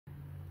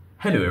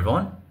Hello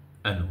everyone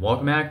and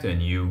welcome back to a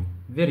new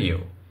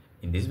video.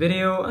 In this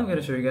video I'm going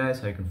to show you guys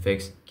how you can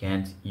fix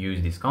can't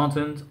use this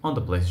content on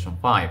the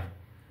PlayStation 5.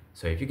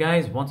 So if you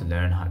guys want to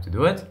learn how to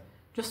do it,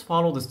 just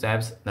follow the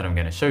steps that I'm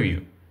going to show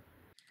you.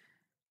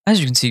 As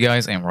you can see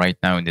guys, I'm right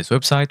now in this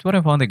website where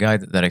I found a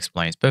guide that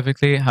explains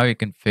perfectly how you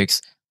can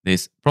fix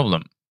this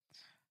problem.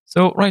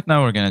 So right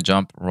now we're going to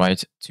jump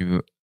right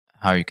to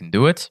how you can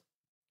do it.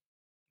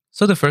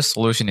 So the first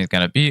solution is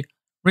going to be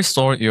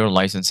restore your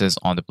licenses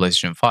on the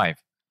PlayStation 5.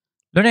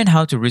 Learning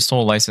how to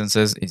restore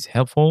licenses is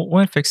helpful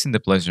when fixing the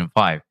PlayStation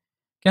 5.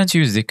 Can't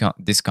use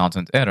this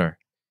content error.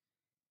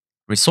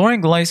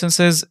 Restoring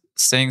licenses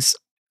syncs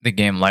the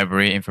game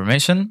library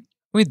information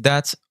with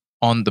that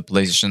on the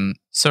PlayStation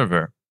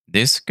server.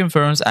 This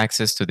confirms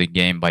access to the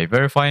game by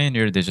verifying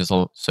your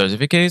digital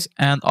certificates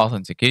and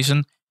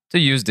authentication to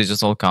use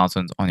digital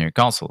content on your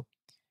console.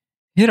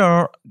 Here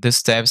are the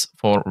steps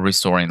for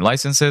restoring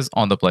licenses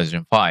on the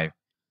PlayStation 5.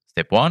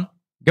 Step 1.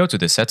 Go to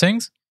the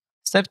settings.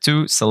 Step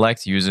 2.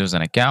 Select users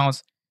and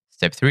accounts.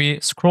 Step 3.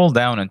 Scroll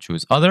down and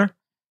choose other.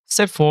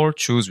 Step 4.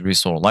 Choose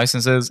restore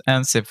licenses.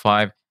 And step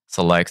 5.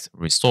 Select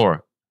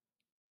restore.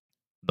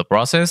 The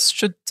process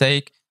should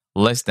take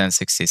less than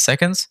 60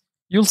 seconds.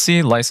 You'll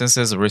see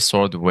licenses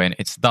restored when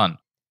it's done.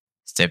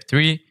 Step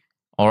 3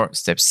 or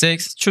step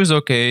 6. Choose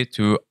OK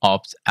to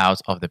opt out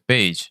of the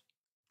page.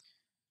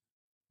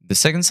 The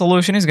second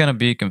solution is going to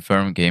be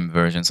confirm game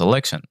version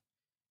selection.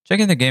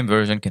 Checking the game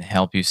version can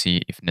help you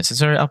see if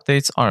necessary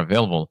updates are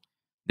available.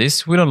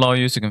 This will allow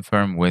you to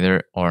confirm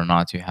whether or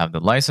not you have the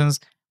license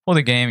for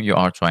the game you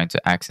are trying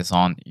to access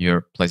on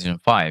your PlayStation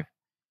 5.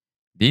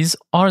 These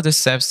are the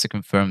steps to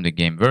confirm the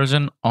game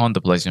version on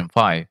the PlayStation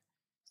 5.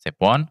 Step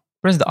 1.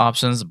 Press the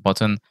options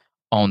button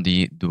on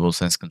the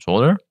DualSense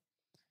controller.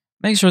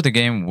 Make sure the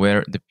game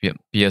where the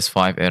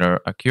Ps5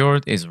 error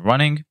occurred is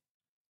running.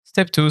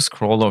 Step 2.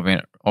 Scroll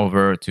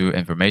over to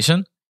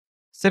information.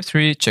 Step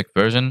 3. Check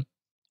version.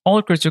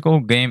 All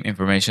critical game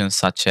information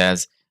such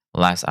as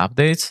last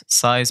updates,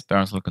 size,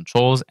 parental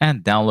controls,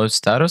 and download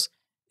status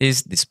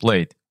is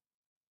displayed.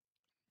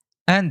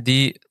 And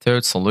the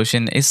third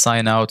solution is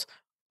sign out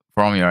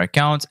from your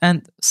account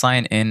and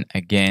sign in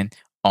again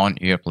on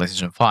your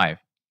PlayStation 5.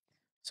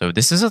 So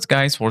this is it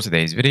guys for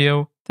today's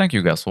video. Thank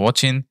you guys for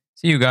watching.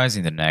 See you guys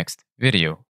in the next video.